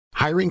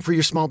Hiring for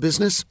your small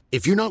business?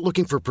 If you're not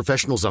looking for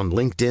professionals on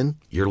LinkedIn,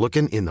 you're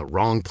looking in the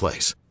wrong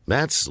place.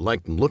 That's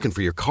like looking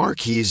for your car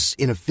keys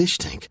in a fish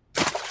tank.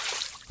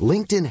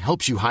 LinkedIn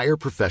helps you hire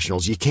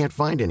professionals you can't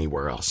find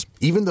anywhere else,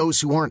 even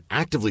those who aren't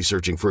actively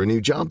searching for a new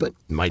job but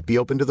might be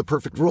open to the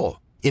perfect role.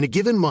 In a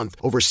given month,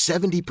 over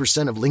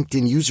 70% of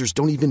LinkedIn users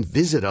don't even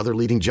visit other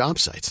leading job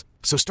sites.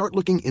 So start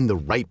looking in the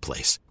right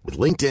place. With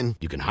LinkedIn,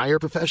 you can hire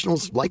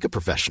professionals like a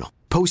professional.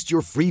 Post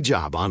your free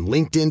job on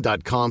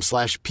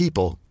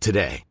linkedin.com/people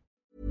today.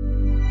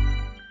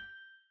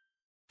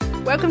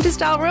 Welcome to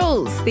Style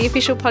Rules, the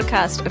official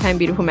podcast of Home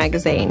Beautiful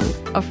magazine,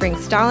 offering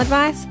style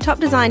advice, top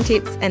design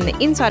tips, and the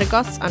insider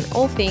goss on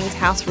all things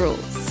house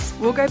rules.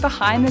 We'll go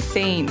behind the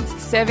scenes,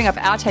 serving up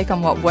our take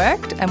on what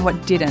worked and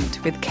what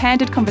didn't, with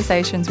candid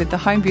conversations with the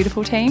Home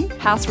Beautiful team,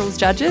 house rules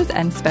judges,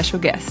 and special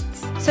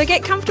guests. So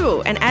get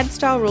comfortable and add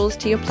Style Rules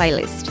to your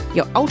playlist,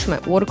 your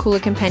ultimate water cooler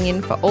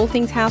companion for all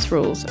things house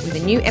rules, with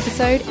a new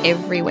episode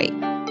every week.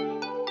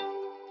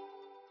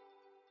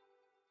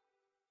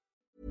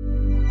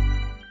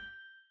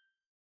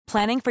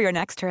 Planning for your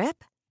next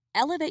trip?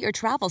 Elevate your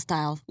travel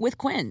style with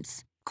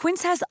Quince.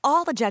 Quince has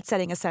all the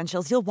jet-setting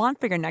essentials you'll want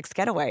for your next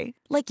getaway,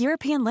 like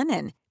European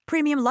linen,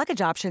 premium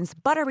luggage options,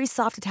 buttery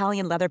soft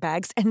Italian leather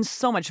bags, and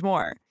so much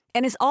more.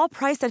 And is all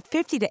priced at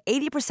 50 to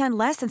 80%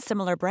 less than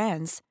similar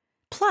brands.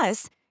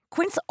 Plus,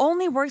 Quince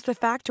only works with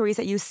factories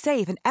that use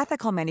safe and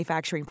ethical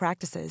manufacturing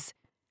practices.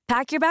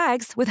 Pack your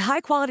bags with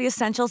high-quality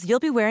essentials you'll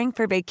be wearing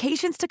for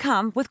vacations to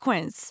come with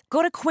Quince.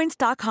 Go to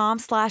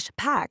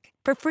quince.com/pack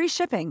for free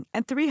shipping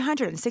and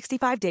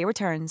 365-day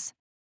returns.